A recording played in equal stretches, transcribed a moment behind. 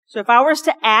So if I was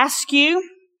to ask you,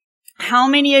 how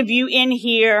many of you in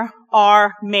here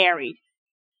are married?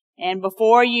 And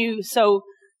before you so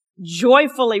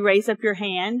joyfully raise up your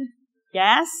hand,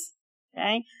 yes? Okay.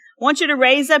 I want you to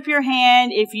raise up your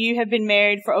hand if you have been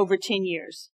married for over 10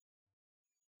 years.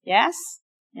 Yes?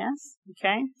 Yes?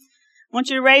 Okay. I want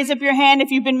you to raise up your hand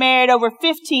if you've been married over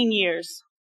 15 years.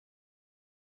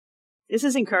 This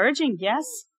is encouraging, yes?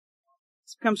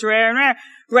 This becomes rare and rare.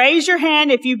 Raise your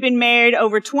hand if you've been married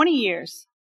over 20 years.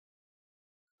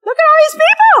 Look at all these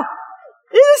people!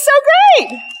 This is so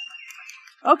great!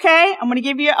 Okay,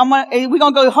 we're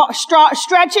gonna go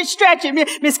stretch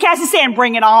it. Miss Cassie saying,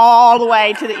 bring it all the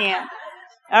way to the end.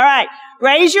 All right.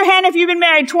 Raise your hand if you've been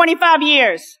married 25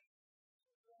 years.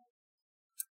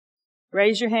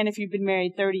 Raise your hand if you've been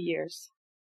married 30 years.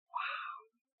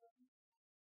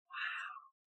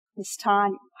 Wow. Miss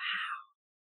Tanya.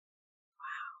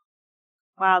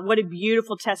 Wow, what a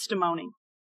beautiful testimony.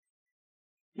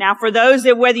 Now, for those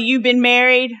that whether you've been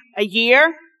married a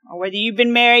year or whether you've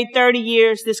been married 30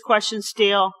 years, this question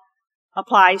still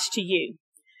applies to you.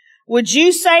 Would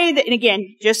you say that, and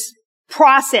again, just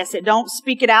process it, don't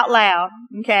speak it out loud,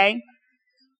 okay?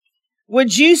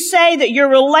 Would you say that your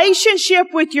relationship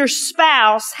with your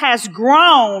spouse has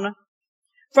grown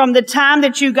from the time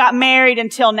that you got married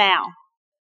until now?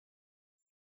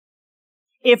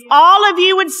 If all of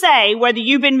you would say, whether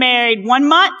you've been married 1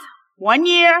 month, 1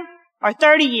 year, or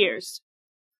 30 years,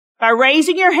 by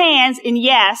raising your hands in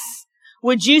yes,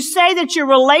 would you say that your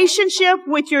relationship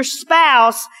with your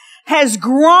spouse has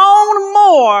grown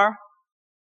more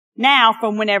now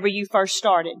from whenever you first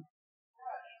started?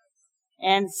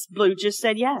 And Blue just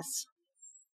said yes.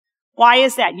 Why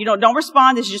is that? You don't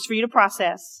respond. This is just for you to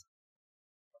process.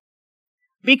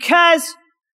 Because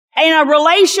in a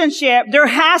relationship, there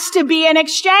has to be an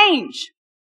exchange.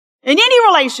 In any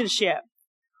relationship.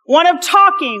 One of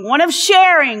talking, one of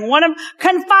sharing, one of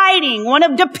confiding, one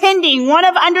of depending, one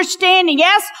of understanding.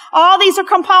 Yes, all these are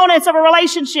components of a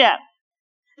relationship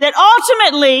that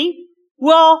ultimately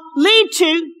will lead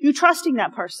to you trusting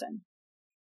that person.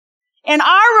 In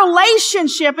our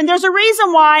relationship, and there's a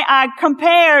reason why I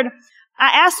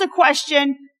asked the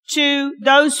question to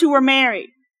those who were married.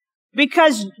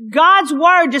 Because God's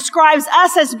word describes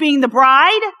us as being the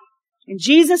bride and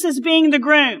Jesus as being the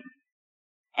groom.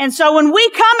 And so when we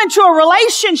come into a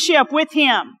relationship with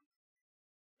Him,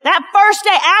 that first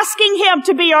day asking Him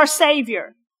to be our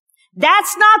Savior,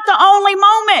 that's not the only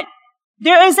moment.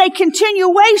 There is a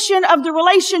continuation of the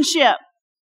relationship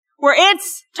where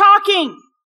it's talking,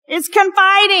 it's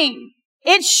confiding,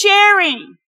 it's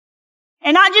sharing.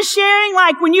 And not just sharing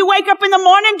like when you wake up in the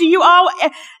morning,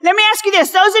 let me ask you this.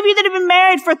 Those of you that have been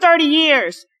married for 30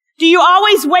 years, do you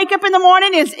always wake up in the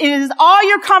morning? Is all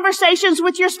your conversations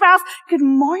with your spouse, good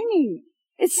morning.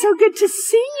 It's so good to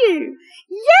see you.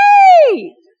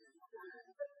 Yay!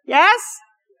 Yes?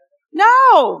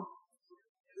 No.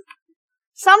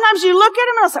 Sometimes you look at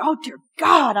them and I'll say, oh dear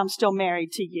God, I'm still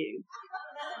married to you.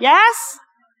 Yes?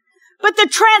 But the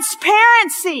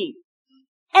transparency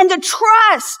and the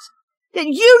trust that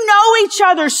you know each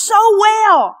other so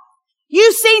well.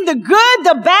 You've seen the good,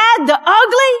 the bad, the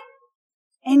ugly,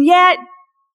 and yet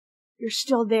you're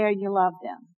still there and you love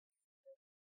them.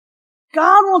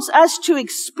 God wants us to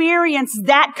experience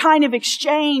that kind of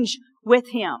exchange with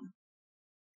Him.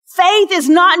 Faith is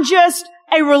not just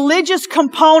a religious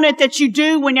component that you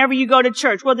do whenever you go to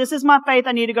church. Well, this is my faith.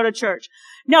 I need to go to church.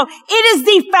 No, it is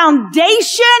the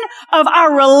foundation of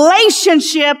our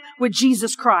relationship with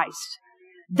Jesus Christ.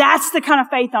 That's the kind of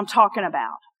faith I'm talking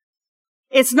about.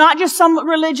 It's not just some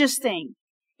religious thing.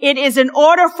 It is in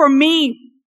order for me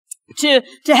to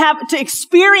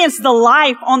experience the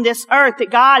life on this earth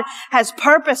that God has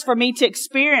purpose for me to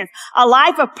experience. A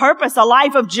life of purpose, a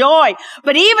life of joy.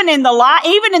 But even in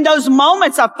those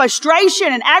moments of frustration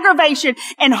and aggravation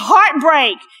and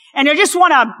heartbreak, and I just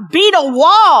want to beat a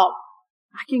wall,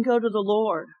 I can go to the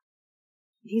Lord.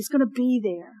 He's going to be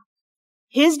there.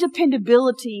 His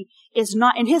dependability is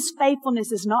not, and His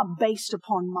faithfulness is not based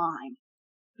upon mine,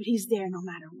 but He's there no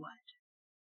matter what.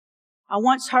 I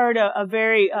once heard a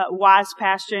very wise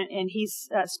pastor, and he's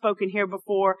spoken here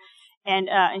before, and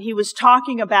he was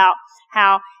talking about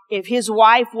how if his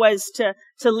wife was to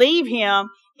leave him,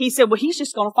 he said, well, he's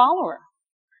just going to follow her.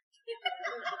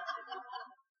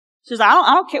 She says, I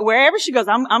don't care. Wherever she goes,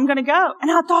 I'm going to go. And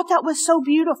I thought that was so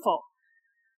beautiful.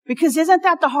 Because isn't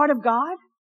that the heart of God?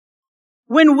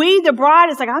 When we, the bride,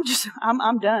 is like,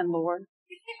 I'm done, Lord.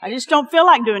 I just don't feel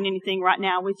like doing anything right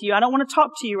now with you. I don't want to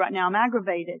talk to you right now. I'm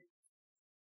aggravated.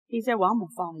 He said, well, I'm going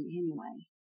to follow you anyway.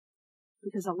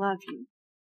 Because I love you.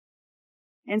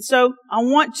 And so I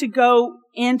want to go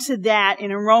into that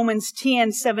in Romans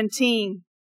 10:17.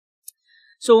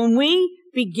 So when we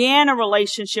begin a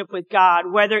relationship with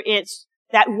God, whether it's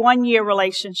that 1-year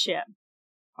relationship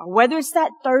or whether it's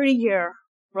that 30-year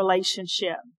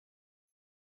relationship,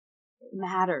 it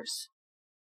matters.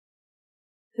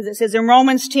 Because it says in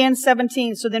Romans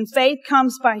 10:17, so then faith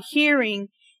comes by hearing,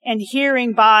 and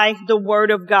hearing by the word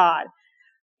of God.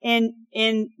 In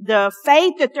the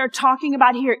faith that they're talking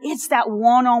about here, it's that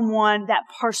one-on-one, that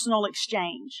personal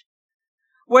exchange.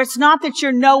 Where it's not that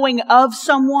you're knowing of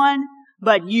someone,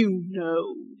 but you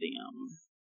know them.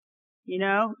 You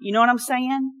know what I'm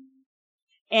saying?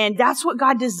 And that's what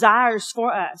God desires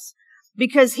for us.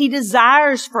 Because He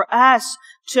desires for us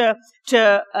to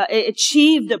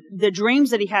achieve the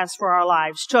dreams that He has for our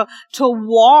lives, to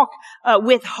walk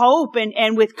with hope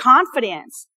and with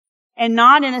confidence, and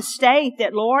not in a state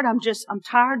that, Lord, I'm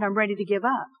tired and I'm ready to give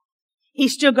up.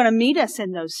 He's still going to meet us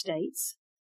in those states.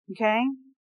 Okay?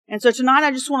 And so tonight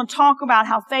I just want to talk about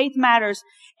how faith matters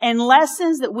and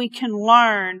lessons that we can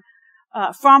learn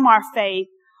from our faith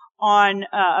on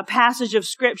a passage of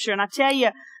Scripture. And I tell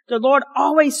you, the Lord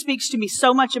always speaks to me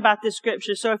so much about this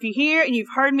Scripture. So if you're here and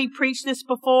you've heard me preach this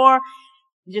before,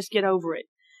 just get over it.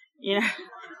 You know,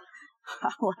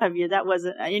 I love you. That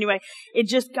wasn't, anyway,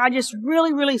 God just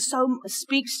really, really so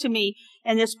speaks to me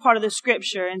in this part of the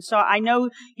Scripture. And so I know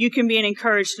you can be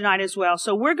encouraged tonight as well.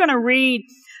 So we're going to read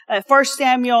 1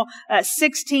 Samuel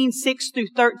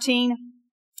 16:6-13.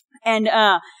 And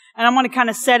I'm going to kind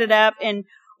of set it up. And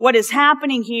what is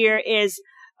happening here is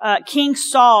King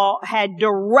Saul had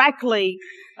directly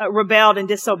rebelled and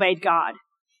disobeyed God.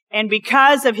 And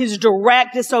because of his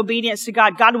direct disobedience to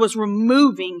God, God was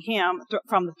removing him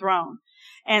from the throne.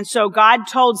 And so God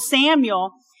told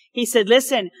Samuel, He said,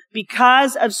 listen,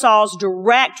 because of Saul's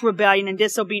direct rebellion and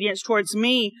disobedience towards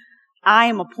me, I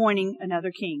am appointing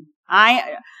another king.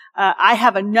 I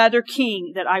have another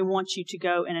king that I want you to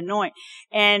go and anoint.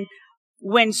 And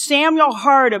when Samuel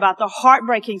heard about the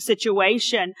heartbreaking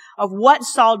situation of what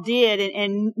Saul did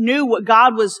and knew what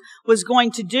God was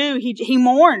going to do, he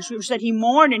mourned. We said he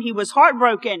mourned and he was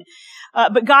heartbroken.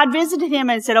 But God visited him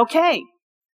and said, okay,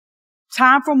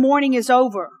 time for mourning is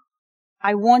over.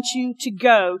 I want you to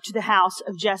go to the house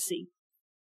of Jesse.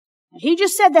 He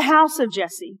just said the house of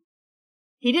Jesse.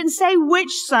 He didn't say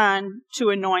which son to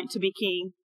anoint to be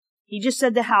king. He just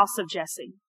said the house of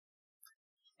Jesse.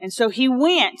 And so he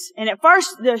went, and at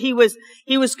first he was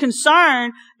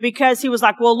concerned because he was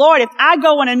like, well, Lord, if I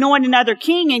go and anoint another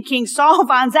king and King Saul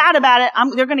finds out about it,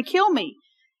 they're going to kill me.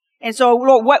 And so,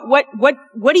 Lord,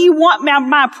 what do you want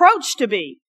my approach to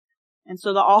be? And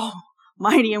so the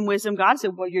Almighty and wisdom God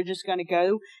said, well, you're just going to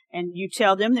go and you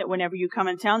tell them that whenever you come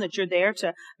in town that you're there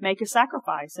to make a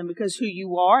sacrifice. And because who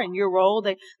you are and your role,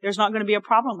 there's not going to be a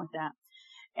problem with that.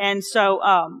 And so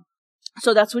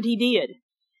that's what he did.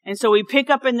 And so we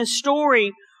pick up in the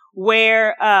story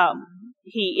where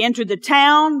he entered the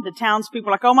town. The townspeople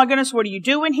are like, oh my goodness, what are you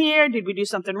doing here? Did we do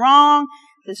something wrong?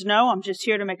 He says, no, I'm just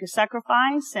here to make a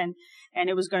sacrifice. And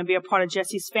it was going to be a part of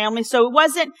Jesse's family. So it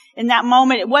wasn't, in that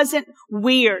moment, it wasn't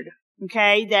weird,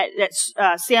 okay,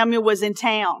 that Samuel was in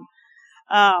town.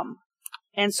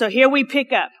 And so here we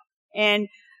pick up. And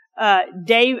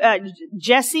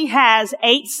Jesse has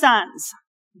 8 sons,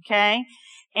 okay?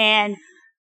 And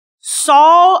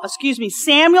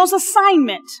Samuel's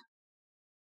assignment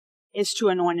is to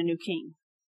anoint a new king.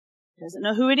 He doesn't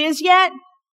know who it is yet,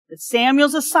 but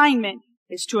Samuel's assignment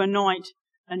is to anoint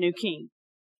a new king.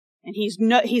 And he's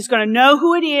going to know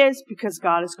who it is because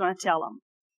God is going to tell him.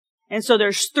 And so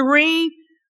there's three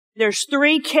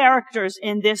characters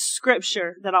in this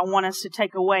scripture that I want us to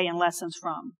take away and lessons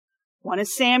from. One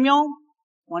is Samuel,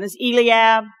 one is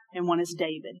Eliab, and one is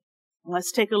David. And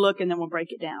let's take a look and then we'll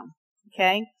break it down.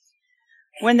 Okay?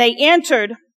 When they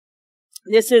entered,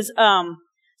 this is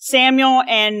Samuel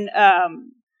and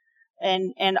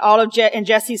all of and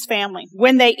Jesse's family.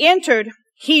 When they entered,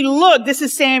 he looked. This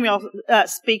is Samuel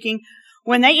speaking.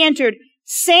 When they entered,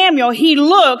 Samuel, he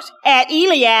looked at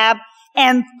Eliab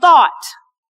and thought.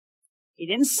 He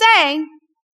didn't say,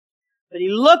 but he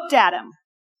looked at him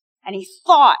and he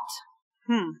thought.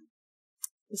 Listen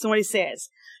to what he says.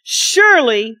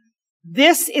 Surely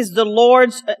the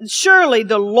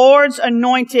Lord's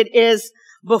anointed is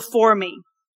before me.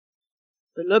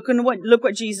 But look what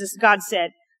God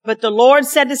said. But the Lord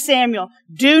said to Samuel,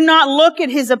 do not look at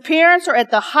his appearance or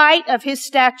at the height of his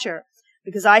stature,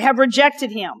 because I have rejected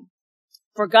him.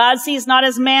 For God sees not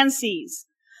as man sees.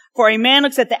 For a man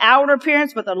looks at the outward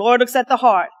appearance, but the Lord looks at the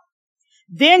heart.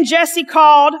 Then Jesse,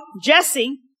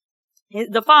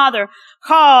 the father,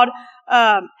 called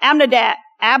Abinadab,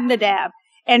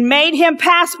 and made him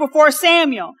pass before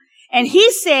Samuel. And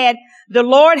he said, the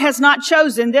Lord has not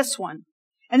chosen this one.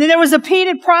 And then there was a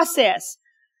repeated process.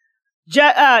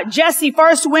 Jesse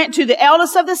first went to the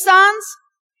eldest of the sons,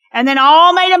 and then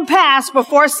all made him pass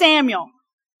before Samuel.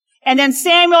 And then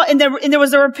Samuel, and there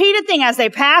was a repeated thing. As they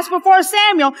passed before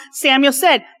Samuel, Samuel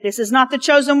said, this is not the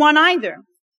chosen one either.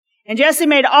 And Jesse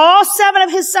made all 7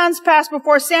 of his sons pass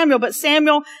before Samuel, but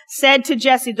Samuel said to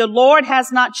Jesse, the Lord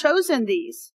has not chosen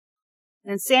these.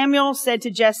 And Samuel said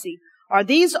to Jesse, are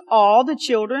these all the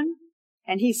children?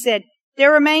 And he said,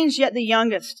 there remains yet the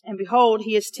youngest, and behold,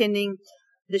 he is tending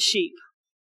the sheep.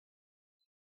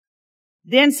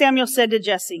 Then Samuel said to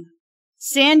Jesse,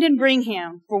 send and bring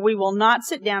him, for we will not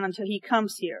sit down until he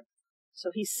comes here. So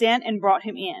he sent and brought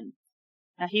him in.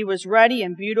 Now he was ruddy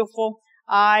and beautiful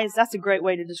eyes. That's a great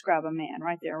way to describe a man,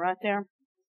 right there.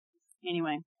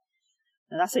 Anyway,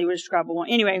 that's how you would describe a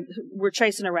woman. Anyway, we're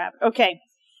chasing a rabbit. Okay.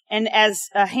 And as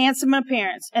a handsome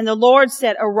appearance. And the Lord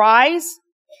said, arise,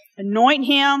 anoint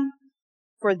him,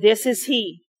 for this is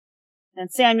he. And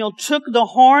Samuel took the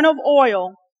horn of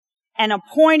oil and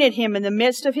appointed him in the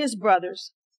midst of his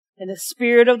brothers. And the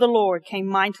Spirit of the Lord came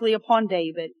mightily upon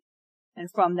David, and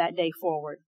from that day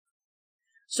forward.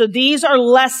 So these are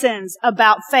lessons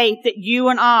about faith that you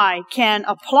and I can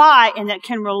apply and that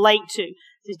can relate to.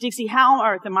 Says, Dixie, how on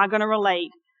earth am I going to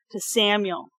relate to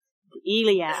Samuel, to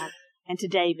Eliab, and to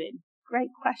David? Great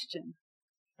question.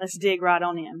 Let's dig right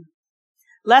on in.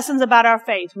 Lessons about our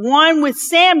faith. One, with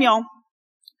Samuel,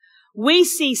 we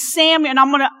see Samuel,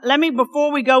 and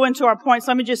before we go into our points,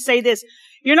 let me just say this.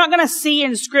 You're not going to see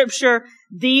in Scripture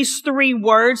these 3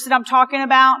 words that I'm talking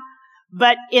about,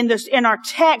 but in our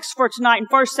text for tonight in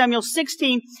 1 Samuel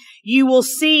 16, you will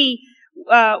see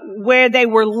where they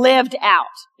were lived out,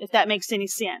 if that makes any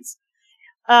sense.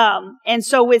 And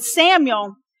so with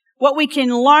Samuel, what we can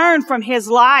learn from his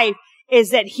life is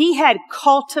that he had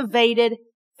cultivated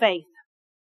faith.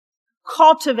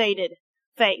 Cultivated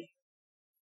faith.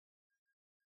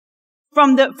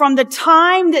 From the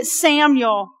time that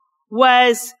Samuel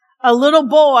was a little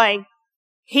boy,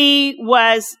 he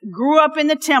grew up in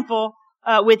the temple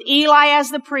with Eli as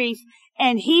the priest,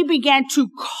 and he began to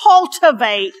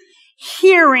cultivate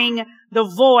hearing the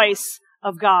voice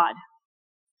of God.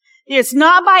 It's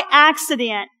not by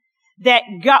accident that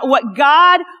what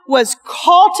God was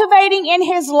cultivating in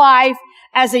his life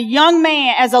as a young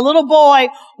man, as a little boy,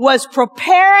 was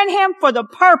preparing him for the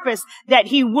purpose that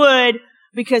he would,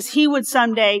 because he would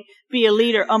someday be a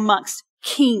leader amongst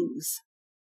kings.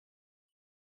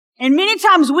 And many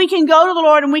times we can go to the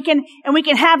Lord and we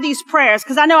can have these prayers.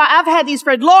 Because I know I've had these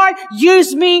prayers. Lord,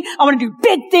 use me. I want to do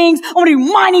big things. I want to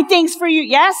do mighty things for you.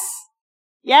 Yes?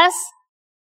 Yes?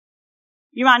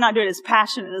 You might not do it as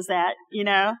passionate as that,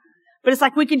 But it's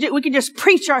like we can just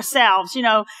preach ourselves,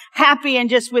 happy and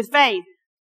just with faith.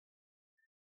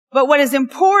 But what is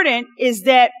important is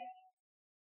that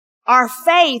our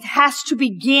faith has to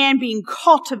begin being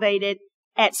cultivated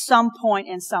at some point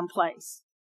in some place.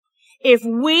 If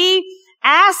we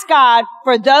ask God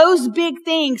for those big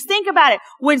things, think about it.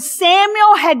 Would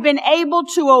Samuel had been able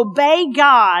to obey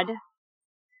God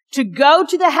to go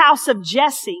to the house of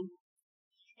Jesse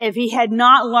if he had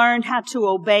not learned how to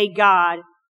obey God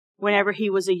whenever he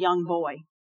was a young boy?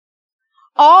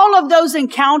 All of those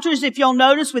encounters, if you'll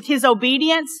notice, with his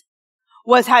obedience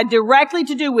had directly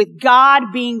to do with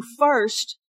God being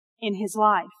first in his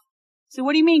life. So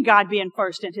what do you mean God being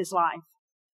first in his life?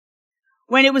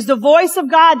 When it was the voice of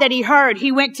God that he heard,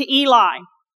 he went to Eli.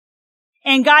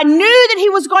 And God knew that he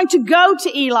was going to go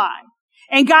to Eli.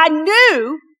 And God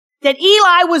knew that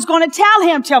Eli was going to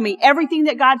tell me everything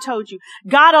that God told you.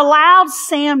 God allowed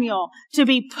Samuel to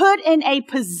be put in a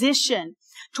position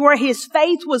to where his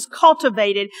faith was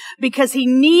cultivated, because he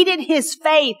needed his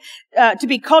faith to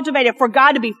be cultivated for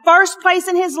God to be first place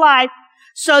in his life,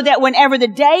 so that whenever the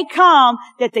day come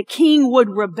that the king would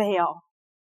rebel,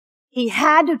 he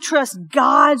had to trust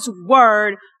God's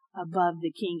word above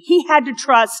the king. He had to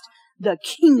trust the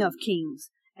King of Kings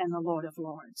and the Lord of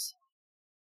Lords.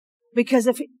 Because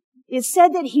if it said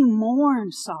that he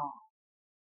mourned Saul.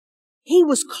 He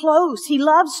was close. He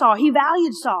loved Saul. He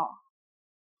valued Saul.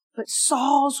 But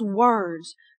Saul's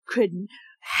words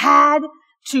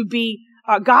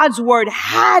God's word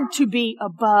had to be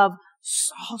above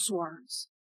Saul's words.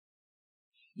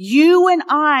 You and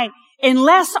I,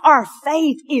 unless our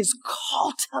faith is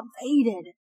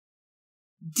cultivated,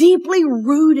 deeply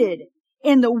rooted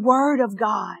in the Word of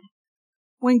God,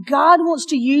 when God wants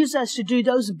to use us to do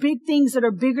those big things that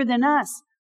are bigger than us,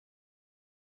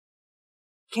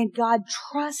 can God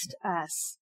trust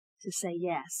us to say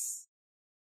yes?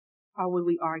 Or would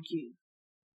we argue?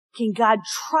 Can God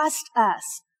trust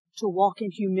us to walk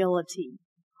in humility,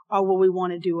 or will we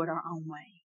want to do it our own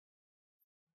way?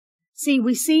 See,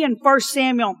 we see in 1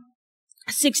 Samuel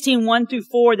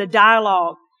 16:1-4, the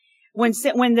dialogue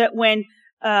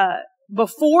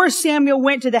before Samuel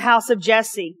went to the house of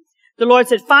Jesse, the Lord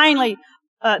said, finally,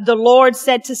 the Lord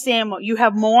said to Samuel, you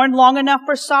have mourned long enough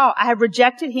for Saul. I have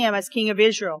rejected him as king of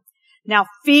Israel. Now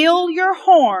fill your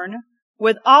horn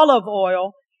with olive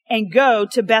oil and go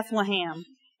to Bethlehem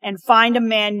and find a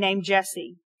man named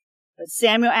Jesse. But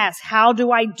Samuel asked, how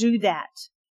do I do that?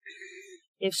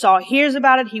 If Saul hears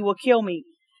about it, he will kill me.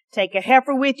 Take a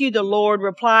heifer with you, the Lord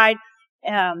replied,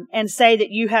 and say that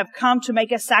you have come to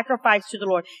make a sacrifice to the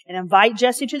Lord, and invite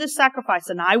Jesse to the sacrifice,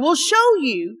 and I will show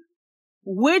you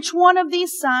which one of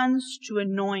these sons to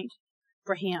anoint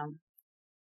for him.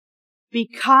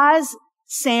 Because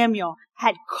Samuel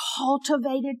had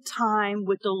cultivated time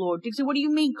with the Lord. Dixie, what do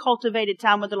you mean cultivated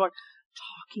time with the Lord?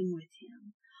 Talking with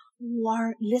him,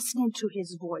 listening to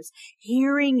his voice,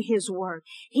 hearing his word.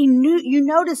 He knew, you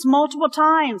notice multiple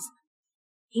times,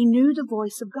 he knew the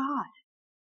voice of God.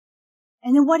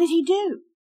 And then what did he do?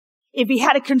 If he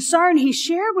had a concern, he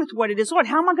shared with what it is. Lord,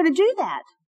 how am I going to do that?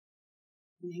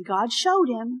 And then God showed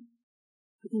him,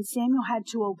 but then Samuel had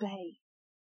to obey.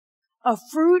 A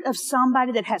fruit of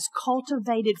somebody that has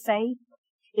cultivated faith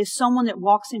is someone that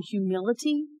walks in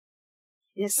humility.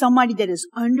 It is somebody that is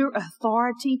under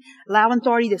authority, allowing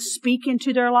authority to speak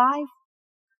into their life,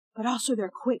 but also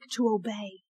they're quick to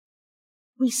obey.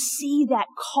 We see that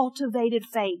cultivated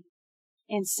faith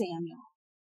in Samuel.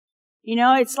 You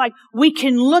know, it's like we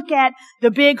can look at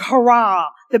the big hurrah.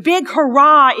 The big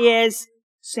hurrah is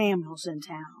Samuel's in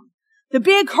town. The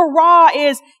big hurrah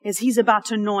is he's about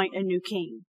to anoint a new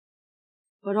king.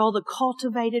 But all the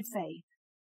cultivated faith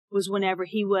was whenever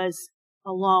he was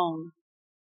alone.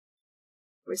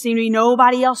 There seemed to be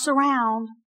nobody else around,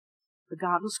 but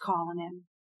God was calling him.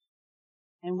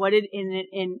 And what did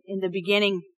in the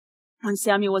beginning, when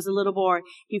Samuel was a little boy,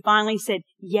 he finally said,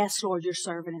 yes, Lord, your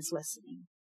servant is listening.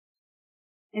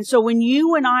 And so when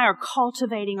you and I are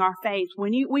cultivating our faith,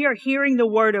 when we are hearing the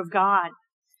word of God,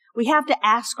 we have to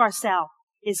ask ourselves,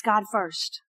 is God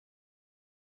first?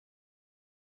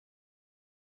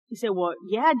 You say, well,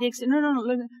 yeah, Dixon.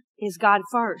 No. Is God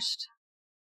first?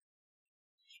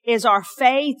 Is our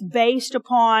faith based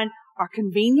upon our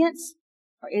convenience?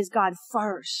 Or is God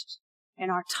first in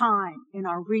our time, in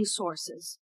our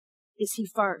resources? Is He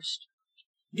first?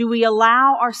 Do we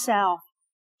allow ourselves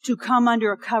to come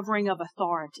under a covering of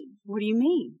authority? What do you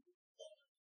mean?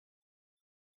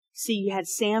 See, you had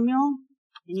Samuel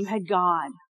and you had God.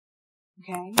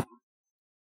 Okay?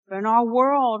 But in our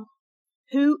world,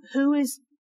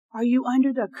 are you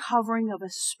under the covering of a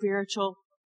spiritual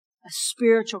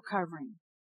covering?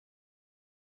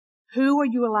 Who are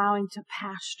you allowing to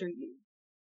pastor you?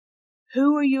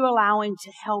 Who are you allowing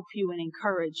to help you and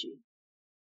encourage you?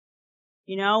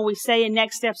 You know, we say in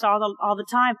Next Steps all the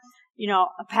time, you know,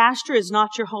 a pastor is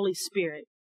not your Holy Spirit.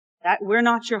 We're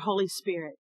not your Holy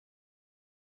Spirit.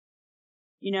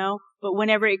 You know, but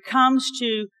whenever it comes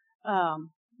to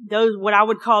those, what I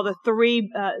would call the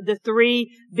three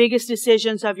biggest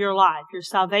decisions of your life: your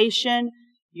salvation,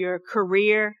 your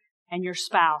career, and your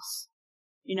spouse.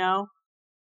 You know,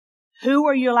 who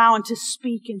are you allowing to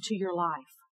speak into your life?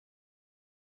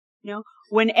 You know,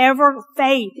 whenever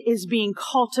faith is being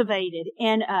cultivated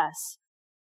in us,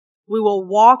 we will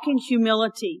walk in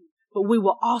humility, but we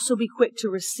will also be quick to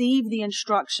receive the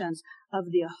instructions of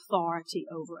the authority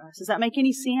over us. Does that make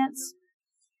any sense?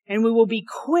 And we will be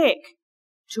quick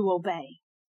to obey.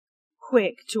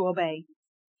 Quick to obey.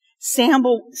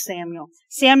 Samuel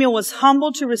was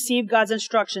humble to receive God's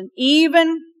instruction,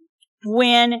 even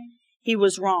when he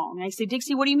was wrong. And I say,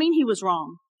 Dixie, what do you mean he was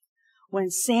wrong? When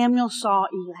Samuel saw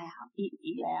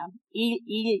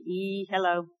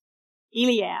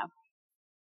Eliab.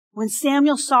 When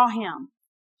Samuel saw him,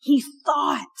 he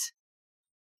thought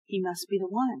he must be the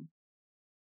one.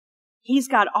 He's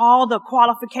got all the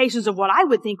qualifications of what I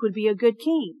would think would be a good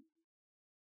king.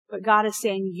 But God is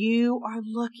saying, you are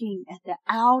looking at the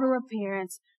outer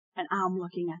appearance and I'm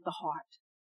looking at the heart.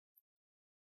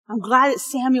 I'm glad that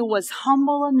Samuel was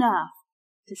humble enough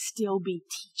to still be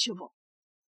teachable.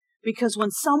 Because when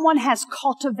someone has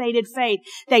cultivated faith,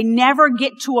 they never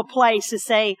get to a place to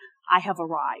say, I have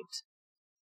arrived.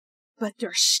 But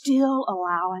they're still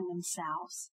allowing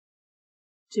themselves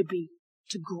to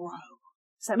grow.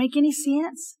 Does that make any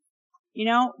sense? You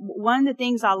know, one of the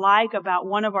things I like about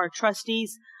one of our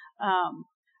trustees,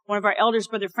 one of our elders,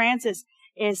 Brother Francis,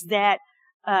 is that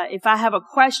if I have a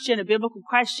question, a biblical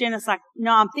question, it's like,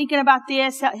 no, I'm thinking about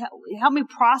this. Help me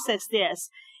process this.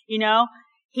 You know,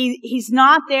 He's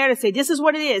not there to say, this is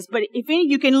what it is. But if any,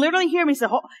 you can literally hear me say,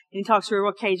 and he talks to a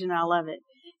real Cajun, and I love it.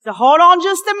 So hold on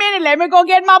just a minute. Let me go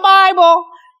get my Bible,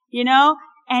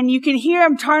 and you can hear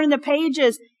him turning the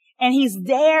pages, and he's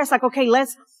there. It's like, okay,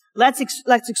 let's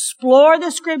explore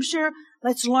the scripture.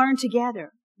 Let's learn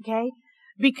together. Okay.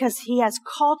 Because he has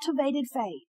cultivated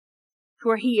faith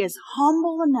where he is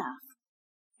humble enough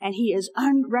and he is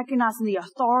recognizing the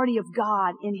authority of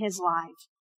God in his life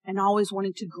and always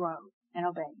wanting to grow and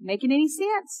obey. Making any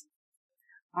sense?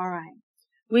 All right.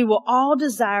 We will all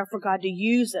desire for God to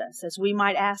use us as we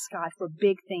might ask God for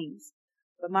big things.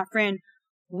 But my friend,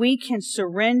 we can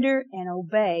surrender and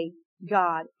obey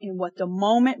God in what the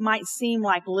moment might seem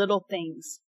like little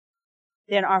things.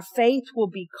 Then our faith will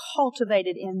be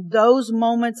cultivated in those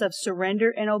moments of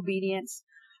surrender and obedience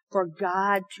for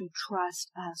God to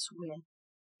trust us with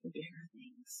the bigger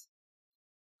things.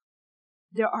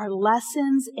 There are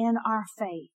lessons in our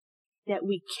faith that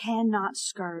we cannot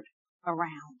skirt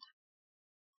around.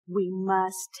 We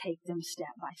must take them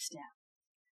step by step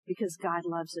because God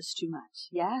loves us too much.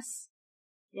 Yes?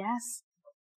 Yes?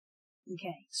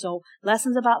 Okay. So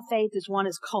lessons about faith is one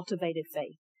is cultivated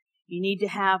faith. You need to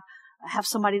have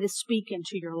somebody to speak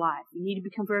into your life. You need to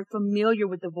become very familiar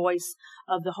with the voice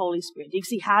of the Holy Spirit. You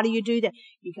see, how do you do that?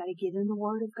 You got to get in the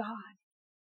Word of God,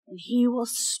 and He will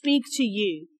speak to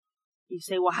you. You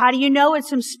say, well, how do you know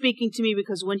it's Him speaking to me?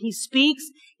 Because when He speaks,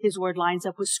 His Word lines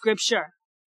up with Scripture.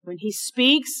 When He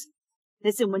speaks,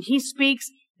 listen, when He speaks,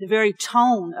 the very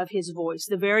tone of His voice,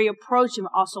 the very approach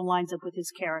also lines up with His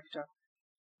character.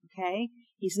 Okay?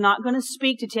 He's not going to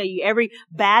speak to tell you every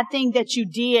bad thing that you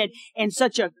did in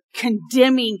such a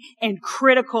condemning and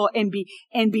critical and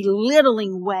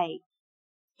belittling way.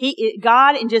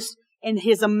 God, in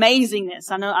His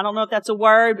amazingness, I don't know if that's a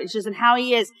word, but it's just in how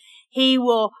He is. He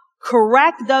will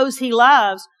correct those He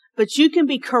loves, but you can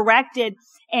be corrected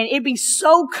and it be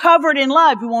so covered in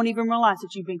love, you won't even realize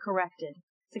that you've been corrected.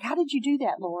 It's like, how did you do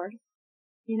that, Lord?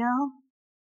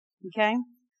 Okay?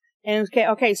 And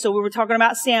okay, so we were talking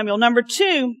about Samuel. Number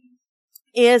 2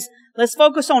 is, let's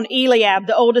focus on Eliab,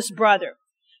 the oldest brother.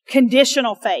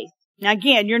 Conditional faith. Now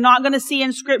again, you're not going to see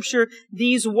in Scripture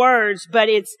these words, but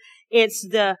it's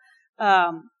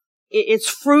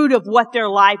fruit of what their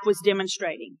life was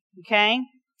demonstrating. Okay?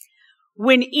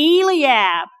 When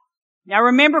Eliab, now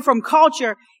remember from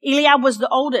culture, Eliab was the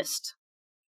oldest.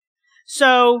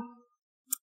 So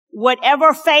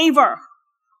whatever favor,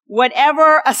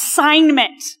 whatever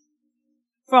assignment,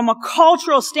 from a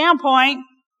cultural standpoint,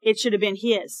 it should have been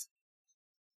his.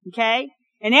 Okay?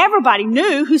 And everybody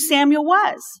knew who Samuel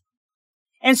was.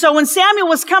 And so when Samuel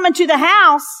was coming to the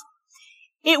house,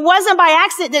 it wasn't by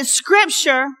accident that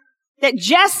Scripture, that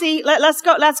Jesse, let's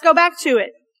go back to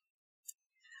it.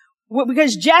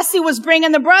 Because Jesse was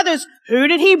bringing the brothers, who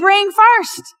did he bring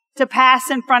first to pass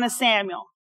in front of Samuel?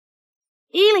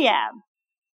 Eliab.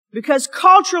 Because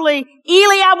culturally,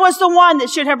 Eliab was the one that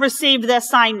should have received the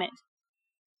assignment.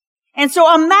 And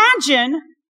so imagine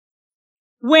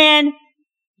when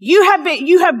you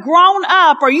have grown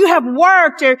up or you have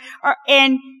worked and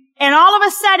all of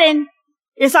a sudden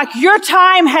it's like your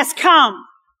time has come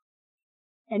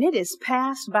and it is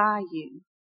passed by you.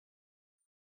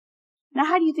 Now,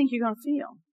 how do you think you're going to feel?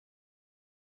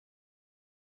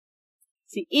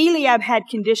 See, Eliab had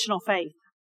conditional faith.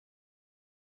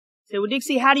 So, well,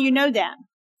 Dixie, how do you know that?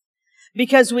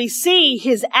 Because we see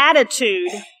his attitude.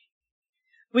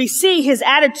 We see his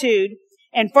attitude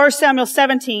in 1 Samuel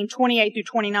 17, 28 through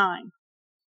 29.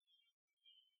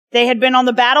 They had been on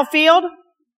the battlefield.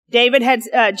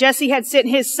 Jesse had sent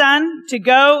his son to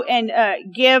go and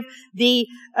give the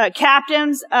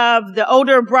captains of the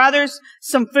older brothers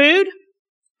some food,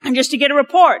 and just to get a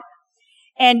report.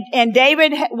 And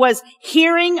David was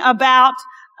hearing about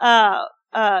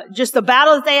just the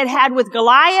battle that they had with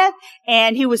Goliath,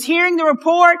 and he was hearing the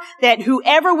report that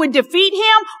whoever would defeat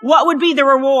him, what would be the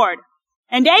reward?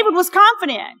 And David was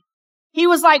confident. He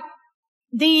was like,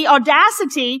 the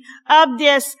audacity of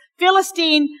this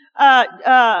Philistine,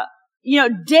 dare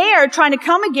trying to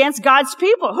come against God's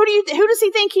people. Who does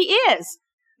he think he is?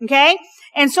 Okay?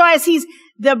 And so as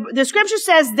the Scripture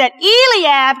says that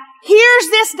Eliab hears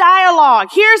this dialogue,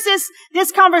 hears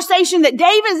this conversation that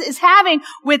David is having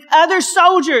with other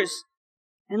soldiers.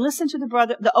 And listen to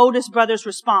the oldest brother's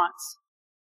response.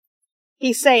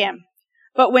 He's saying,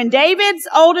 but when David's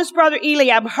oldest brother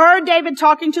Eliab heard David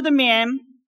talking to the men,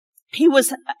 he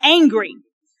was angry.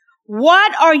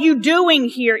 What are you doing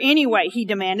here anyway? He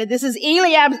demanded. This is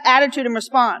Eliab's attitude and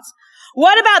response.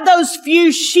 What about those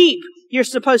few sheep you're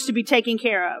supposed to be taking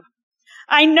care of?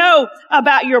 I know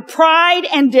about your pride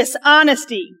and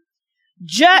dishonesty.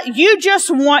 You just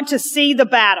want to see the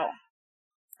battle.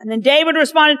 And then David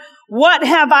responded, what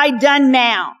have I done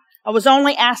now? I was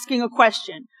only asking a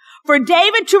question. For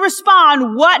David to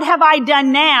respond, what have I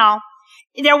done now?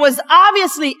 There was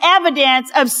obviously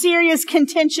evidence of serious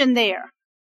contention there.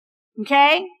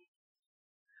 Okay?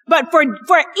 But for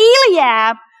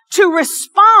Eliab to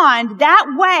respond that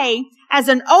way as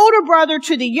an older brother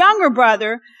to the younger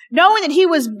brother, knowing that he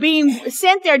was being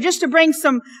sent there just to bring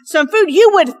some food, you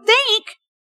would think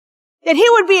that he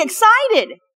would be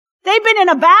excited. They've been in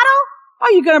a battle. Oh,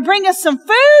 you're going to bring us some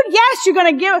food? Yes, we're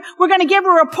going to give a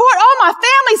report. Oh, my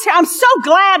family's here. I'm so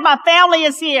glad my family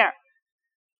is here.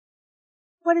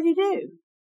 What did he do?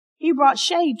 He brought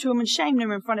shade to him and shamed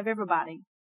him in front of everybody.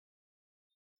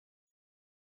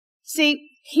 See,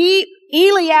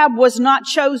 Eliab was not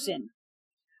chosen.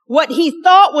 What he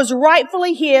thought was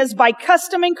rightfully his by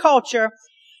custom and culture,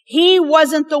 he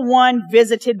wasn't the one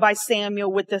visited by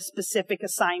Samuel with the specific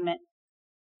assignment.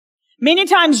 Many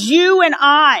times you and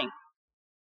I,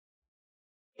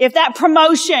 if that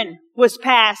promotion was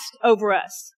passed over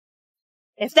us,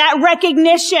 if that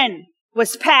recognition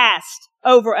was passed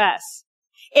over us,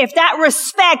 if that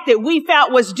respect that we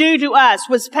felt was due to us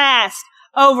was passed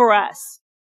over us,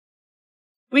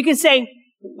 we could say,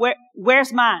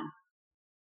 where's mine?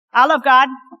 I love God.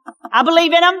 I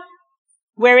believe in Him.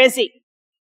 Where is He?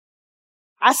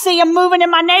 I see Him moving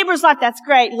in my neighbor's life. That's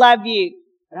great. Love you.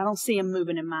 But I don't see Him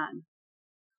moving in mine.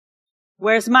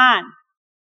 Where's mine?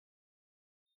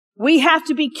 We have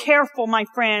to be careful, my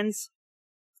friends,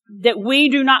 that we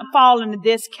do not fall into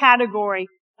this category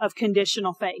of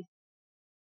conditional faith.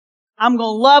 I'm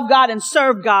going to love God and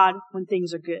serve God when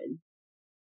things are good.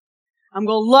 I'm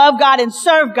going to love God and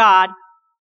serve God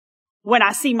when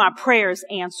I see my prayers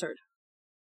answered.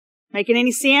 Making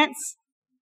any sense?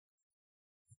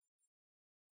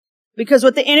 Because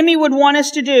what the enemy would want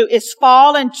us to do is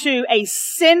fall into a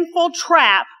sinful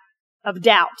trap of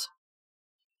doubt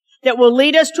that will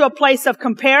lead us to a place of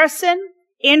comparison,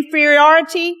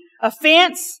 inferiority,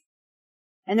 offense,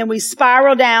 and then we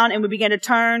spiral down and we begin to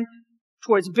turn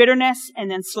towards bitterness and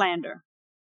then slander.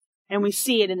 And we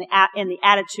see it in the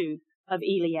attitude of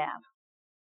Eliab.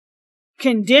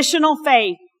 Conditional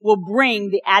faith will bring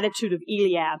the attitude of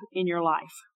Eliab in your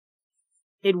life.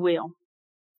 It will.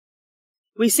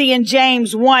 We see in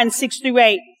James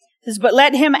 1:6-8, it says, but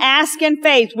let him ask in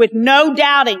faith with no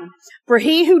doubting, for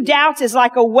he who doubts is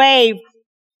like a wave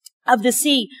of the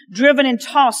sea driven and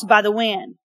tossed by the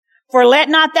wind. For let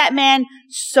not that man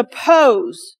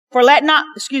suppose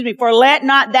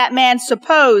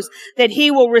that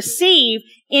he will receive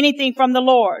anything from the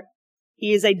Lord.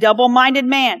 He is a double-minded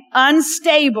man,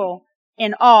 unstable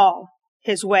in all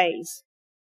his ways.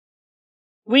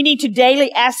 We need to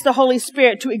daily ask the Holy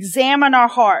Spirit to examine our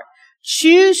heart.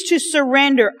 Choose to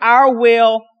surrender our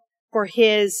will for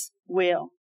His will.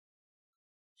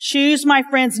 Choose, my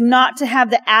friends, not to have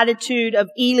the attitude of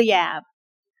Eliab,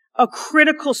 a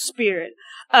critical spirit,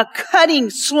 a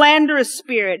cutting, slanderous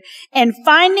spirit, and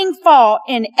finding fault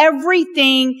in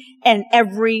everything and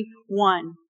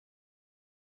everyone.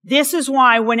 This is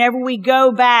why whenever we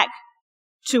go back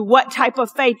to what type of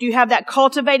faith, do you have that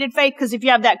cultivated faith? Because if you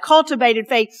have that cultivated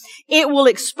faith, it will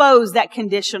expose that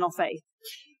conditional faith.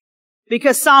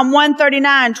 Because Psalm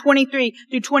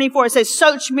 139:23-24 says,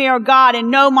 search me, O God,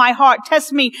 and know my heart.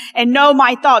 Test me and know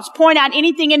my thoughts. Point out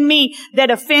anything in me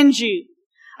that offends you.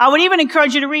 I would even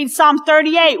encourage you to read Psalm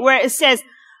 38 where it says,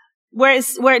 where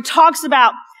it talks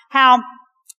about how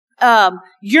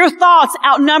your thoughts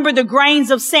outnumber the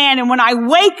grains of sand. And when I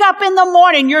wake up in the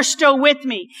morning, you're still with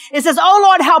me. It says, oh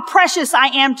Lord, how precious I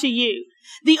am to you.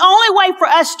 The only way for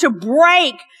us to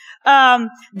break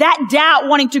that doubt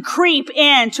wanting to creep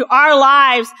into our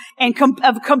lives and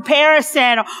of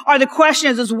comparison or the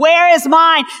question is, where is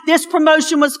mine? This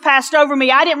promotion was passed over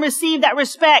me. I didn't receive that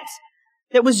respect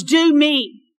that was due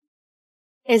me.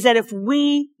 Is that if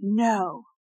we know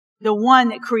the one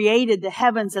that created the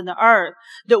heavens and the earth,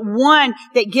 the one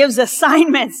that gives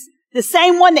assignments, the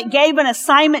same one that gave an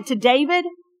assignment to David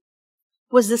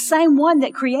was the same one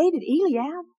that created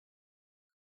Eliab.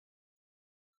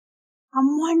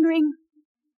 I'm wondering,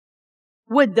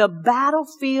 would the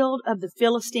battlefield of the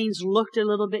Philistines looked a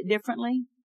little bit differently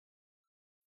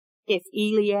if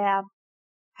Eliab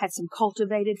had some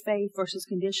cultivated faith versus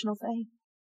conditional faith?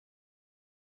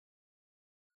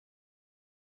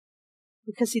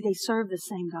 Because, see, they serve the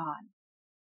same God.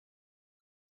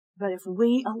 But if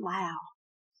we allow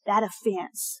that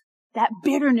offense, that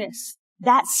bitterness,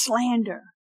 that slander,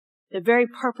 the very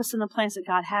purpose and the plans that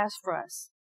God has for us,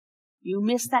 you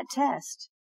miss that test.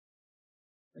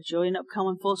 But you'll end up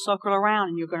coming full circle around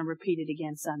and you're going to repeat it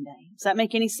again someday. Does that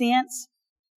make any sense?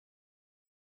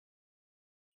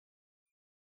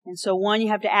 And so one, you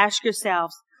have to ask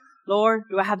yourselves, Lord,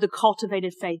 do I have the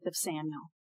cultivated faith of Samuel?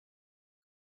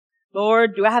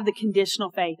 Lord, do I have the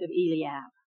conditional faith of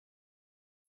Eliab?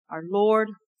 Or Lord,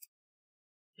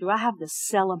 do I have the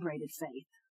celebrated faith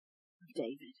of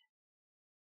David?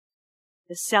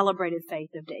 The celebrated faith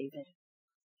of David.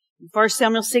 In 1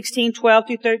 Samuel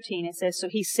 16:12-13, it says, so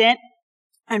he sent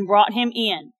and brought him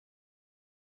in.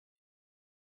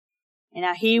 And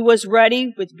now he was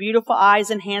ruddy with beautiful eyes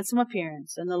and handsome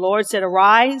appearance. And the Lord said,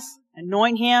 arise,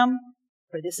 anoint him,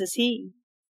 for this is he.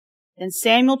 Then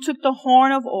Samuel took the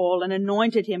horn of oil and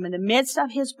anointed him in the midst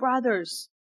of his brothers.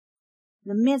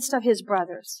 In the midst of his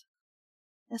brothers.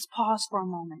 Let's pause for a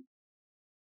moment.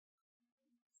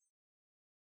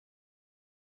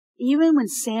 Even when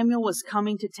Samuel was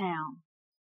coming to town,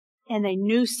 and they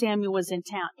knew Samuel was in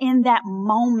town, in that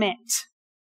moment,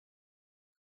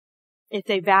 if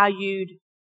they valued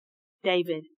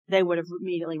David, they would have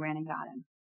immediately ran and got him.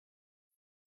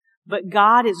 But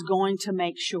God is going to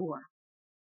make sure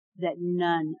that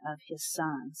none of his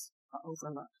sons are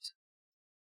overlooked.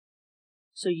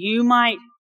 So you might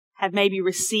have maybe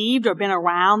received or been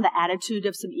around the attitude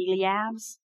of some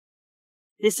Eliabs.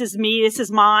 This is me, this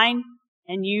is mine.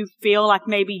 And you feel like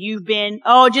maybe you've been,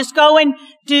 just go and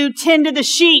tend to the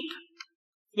sheep.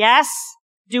 Yes?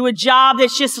 Do a job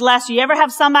that's just less. You ever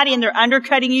have somebody and they're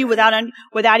undercutting you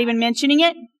without even mentioning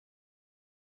it?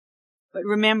 But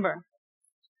remember,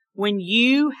 when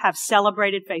you have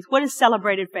celebrated faith, what is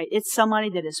celebrated faith? It's somebody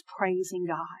that is praising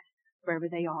God wherever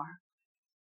they are.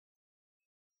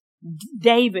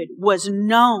 David was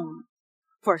known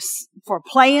for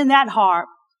playing that harp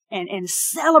and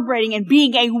celebrating and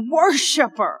being a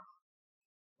worshiper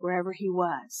wherever he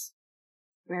was.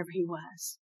 Wherever he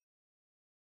was.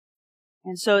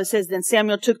 And so it says, then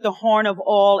Samuel took the horn of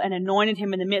oil and anointed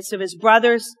him in the midst of his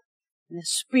brothers. And the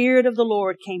Spirit of the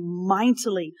Lord came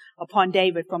mightily upon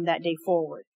David from that day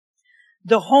forward.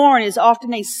 The horn is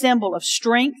often a symbol of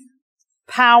strength,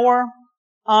 power,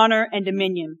 honor, and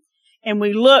dominion. And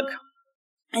we look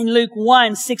in Luke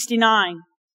 1:69,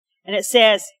 and it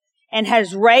says, and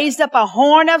has raised up a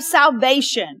horn of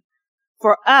salvation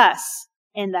for us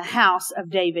in the house of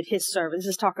David, his servant. This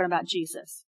is talking about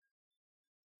Jesus.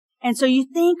 And so you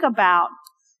think about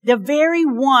the very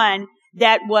one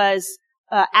that was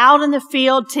out in the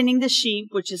field tending the sheep,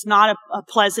 which is not a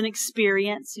pleasant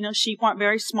experience. You know, sheep aren't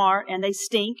very smart and they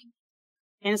stink.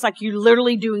 And it's like you're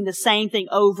literally doing the same thing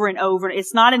over and over.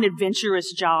 It's not an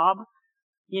adventurous job,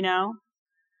 you know.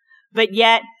 But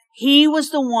yet, he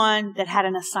was the one that had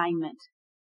an assignment.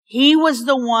 He was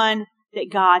the one that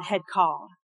God had called.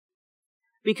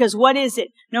 Because what is it?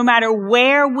 No matter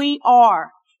where we are,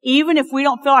 even if we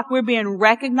don't feel like we're being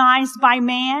recognized by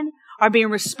man or being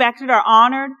respected or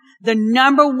honored, the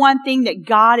number one thing that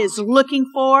God is looking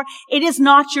for, it is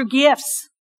not your gifts.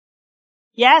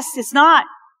 Yes, it's not.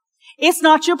 It's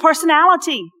not your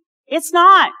personality. It's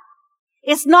not.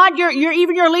 It's not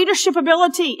even your leadership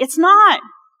ability. It's not.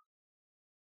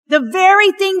 The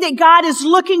very thing that God is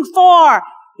looking for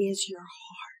is your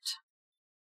heart.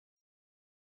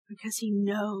 Because he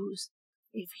knows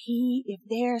if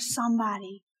there's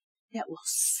somebody that will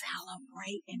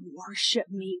celebrate and worship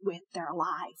me with their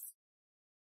life,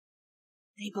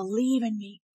 they believe in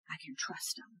me, I can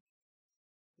trust them.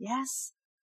 Yes?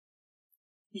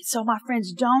 And so my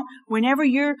friends, when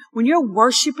you're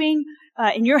worshiping,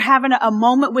 and you're having a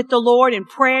moment with the Lord in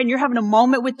prayer, and you're having a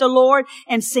moment with the Lord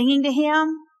and singing to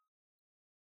him,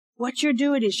 what you're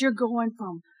doing is you're going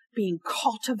from being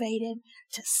cultivated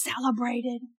to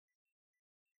celebrated.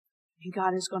 And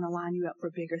God is going to line you up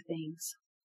for bigger things.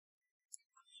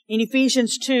 In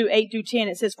Ephesians 2:8-10,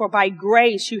 it says, for by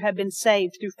grace you have been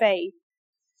saved through faith,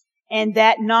 and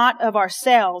that not of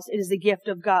ourselves, it is the gift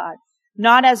of God,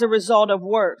 not as a result of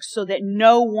works, so that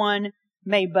no one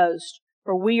may boast.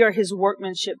 For we are his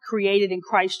workmanship, created in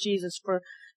Christ Jesus for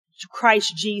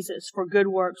good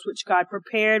works, which God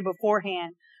prepared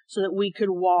beforehand so that we could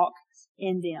walk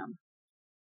in them.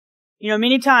 You know,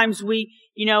 many times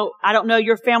I don't know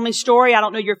your family story, I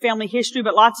don't know your family history,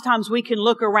 but lots of times we can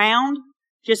look around,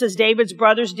 just as David's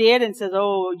brothers did, and says,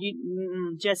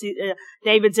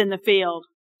 David's in the field.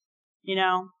 You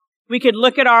know, we could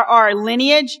look at our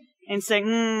lineage and say,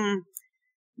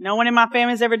 no one in my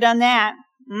family's ever done that.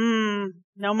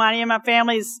 Nobody in my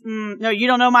family's, no, you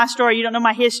don't know my story, you don't know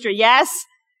my history. Yes?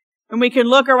 And we can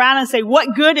look around and say,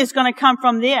 what good is going to come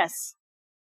from this?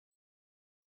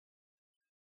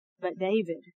 But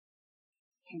David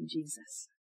came Jesus.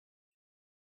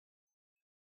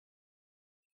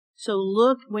 So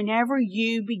look, whenever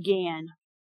you began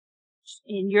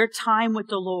in your time with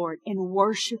the Lord in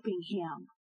worshiping him,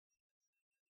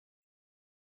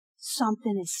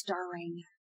 something is stirring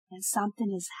and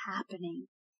something is happening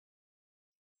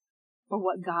for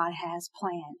what God has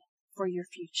planned for your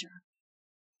future.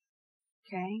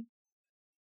 Okay?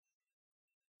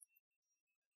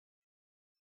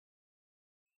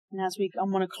 And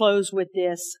I'm going to close with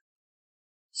this.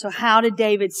 So how did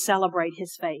David celebrate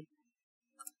his faith?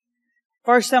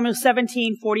 1 Samuel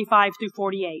 17, 45 through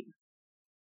 48.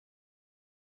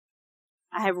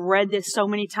 I have read this so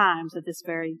many times at this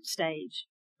very stage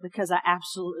because I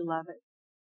absolutely love it.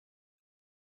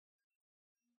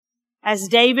 As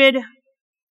David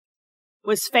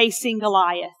was facing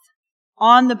Goliath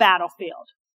on the battlefield,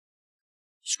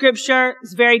 Scripture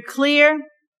is very clear,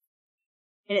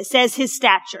 and it says his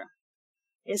stature.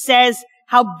 It says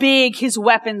how big his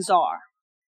weapons are.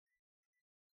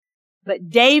 But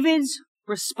David's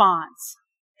response,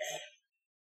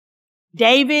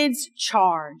 David's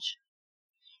charge,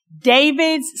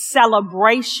 David's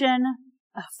celebration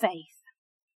of faith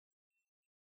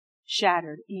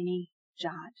shattered any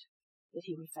giant that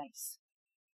he would face.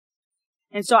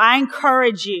 And so I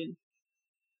encourage you,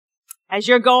 as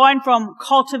you're going from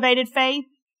cultivated faith,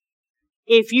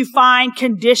 if you find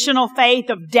conditional faith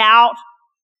of doubt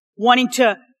wanting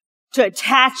to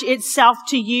attach itself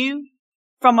to you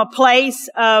from a place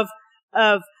of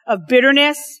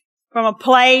bitterness, from a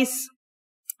place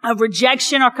of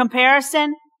rejection or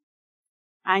comparison,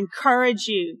 I encourage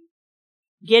you,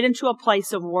 get into a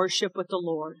place of worship with the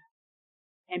Lord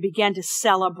and begin to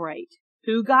celebrate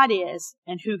who God is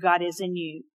and who God is in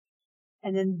you.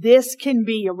 And then this can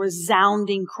be a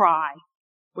resounding cry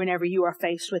whenever you are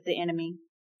faced with the enemy.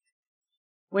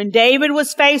 When David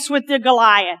was faced with the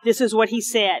Goliath, this is what he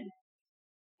said.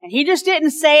 And he just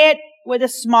didn't say it with a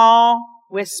small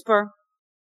whisper,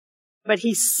 but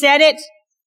he said it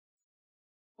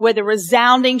with a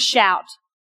resounding shout.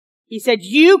 He said,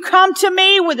 "You come to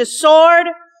me with a sword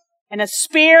and a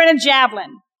spear and a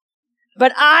javelin,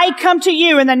 but I come to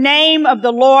you in the name of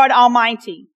the Lord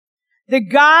Almighty, the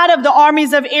God of the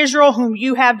armies of Israel, whom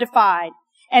you have defied.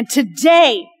 And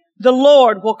today the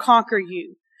Lord will conquer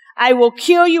you. I will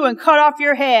kill you and cut off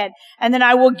your head, and then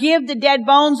I will give the dead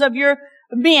bones of your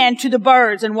men to the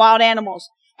birds and wild animals.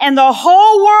 And the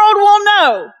whole world will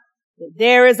know that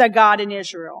there is a God in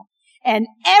Israel. And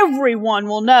everyone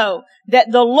will know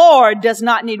that the Lord does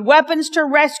not need weapons to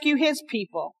rescue his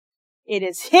people. It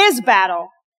is his battle,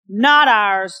 not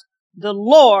ours. The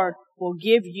Lord will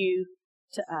give you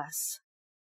to us."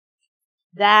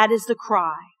 That is the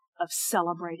cry of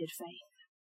celebrated faith.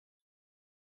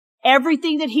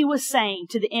 Everything that he was saying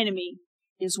to the enemy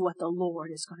is what the Lord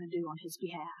is going to do on his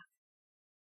behalf.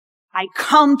 I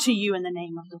come to you in the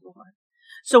name of the Lord.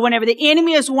 So whenever the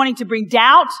enemy is wanting to bring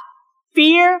doubt,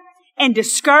 fear, and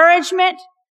discouragement,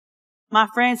 my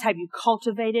friends, have you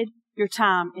cultivated your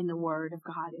time in the Word of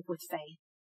God with faith?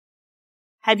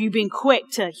 Have you been quick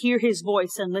to hear his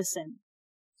voice and listen?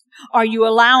 Are you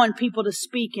allowing people to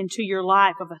speak into your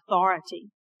life of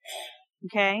authority?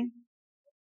 Okay?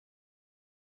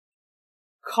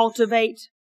 Cultivate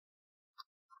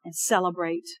and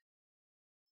celebrate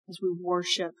as we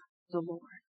worship the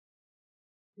Lord.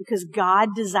 Because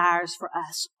God desires for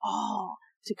us all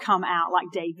to come out like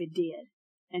David did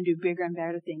and do bigger and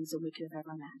better things than we could have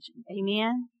ever imagined.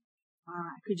 Amen? All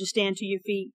right. Could you stand to your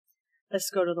feet?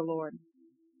 Let's go to the Lord.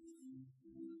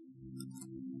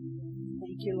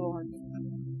 Thank you, Lord.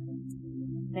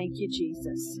 Thank you,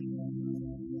 Jesus.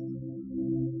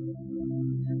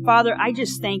 Father, I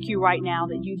just thank you right now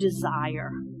that you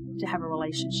desire to have a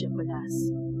relationship with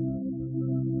us.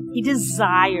 He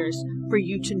desires for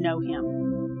you to know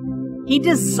him. He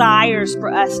desires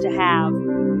for us to have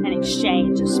an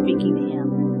exchange of speaking to him.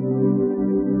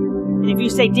 And if you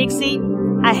say, "Dixie,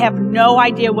 I have no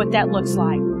idea what that looks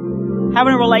like,"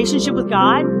 having a relationship with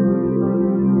God,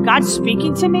 God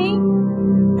speaking to me,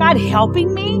 God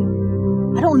helping me,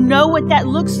 I don't know what that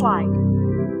looks like.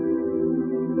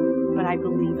 But I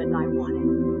believe it and I want it.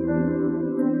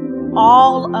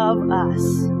 All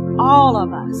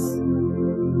of us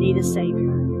need a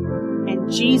Savior. And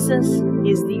Jesus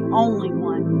is the only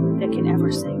one that can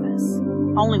ever save us.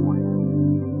 Only one.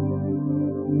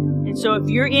 And so if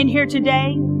you're in here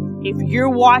today, if you're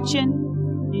watching,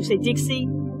 and you say, "Dixie,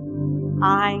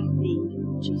 I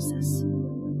need Jesus.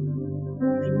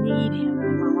 I need him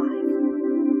in my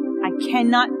life. I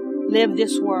cannot live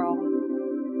this world,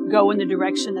 go in the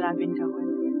direction that I've been going."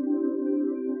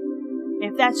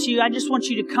 If that's you, I just want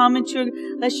you to come into,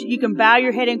 you can bow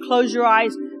your head and close your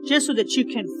eyes just so that you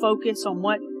can focus on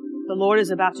what the Lord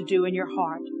is about to do in your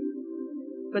heart.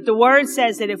 But the Word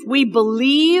says that if we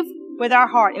believe with our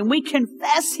heart and we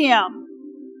confess him,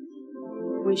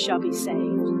 we shall be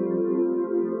saved.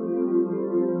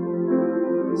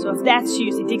 So if that's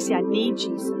you, say, Dixie, I need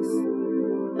Jesus.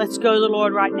 Let's go to the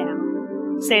Lord right now.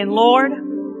 Saying, Lord,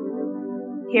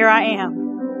 here I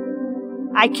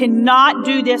am. I cannot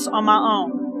do this on my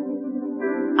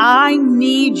own. I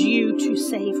need you to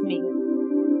save me.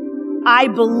 I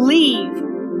believe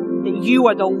that you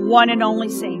are the one and only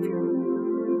Savior.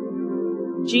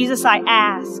 Jesus, I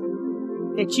ask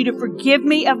that you to forgive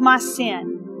me of my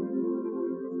sin.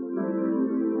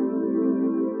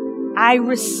 I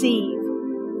receive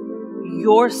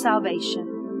your salvation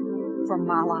for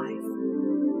my life.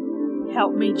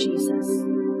 Help me, Jesus,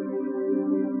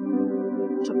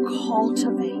 to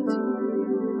cultivate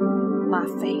my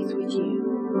faith with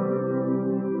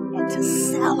you and to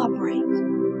celebrate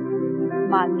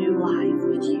my new life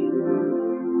with you.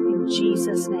 In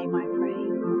Jesus' name I pray.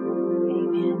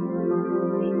 Amen.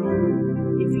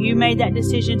 Amen. If you made that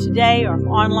decision today or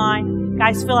online,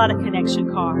 guys, fill out a connection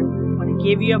card. I want to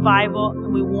give you a Bible,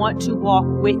 and we want to walk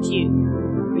with you,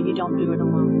 but you don't do it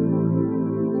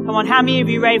alone. Come on, how many of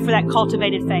you are ready for that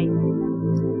cultivated faith?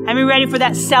 How many are ready for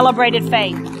that celebrated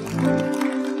faith?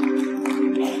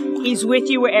 He's with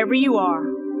you wherever you are.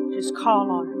 Just call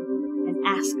on Him and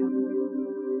ask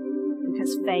Him,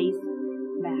 because faith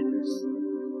matters.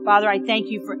 Father, I thank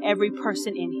you for every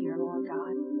person in here, Lord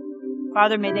God.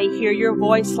 Father, may they hear your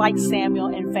voice like Samuel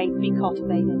and faith be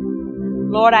cultivated.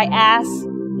 Lord, I ask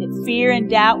that fear and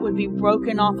doubt would be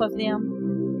broken off of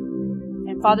them.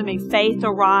 And Father, may faith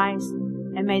arise,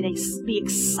 and may they be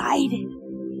excited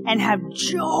and have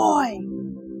joy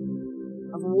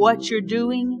of what you're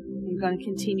doing and going to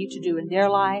continue to do in their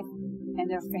life and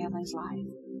their family's life.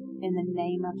 In the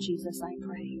name of Jesus, I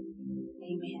pray.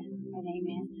 Amen and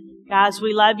amen. Guys,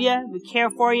 we love you. We care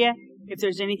for you. If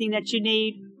there's anything that you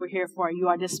need, we're here for you. You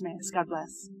are dismissed. God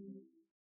bless.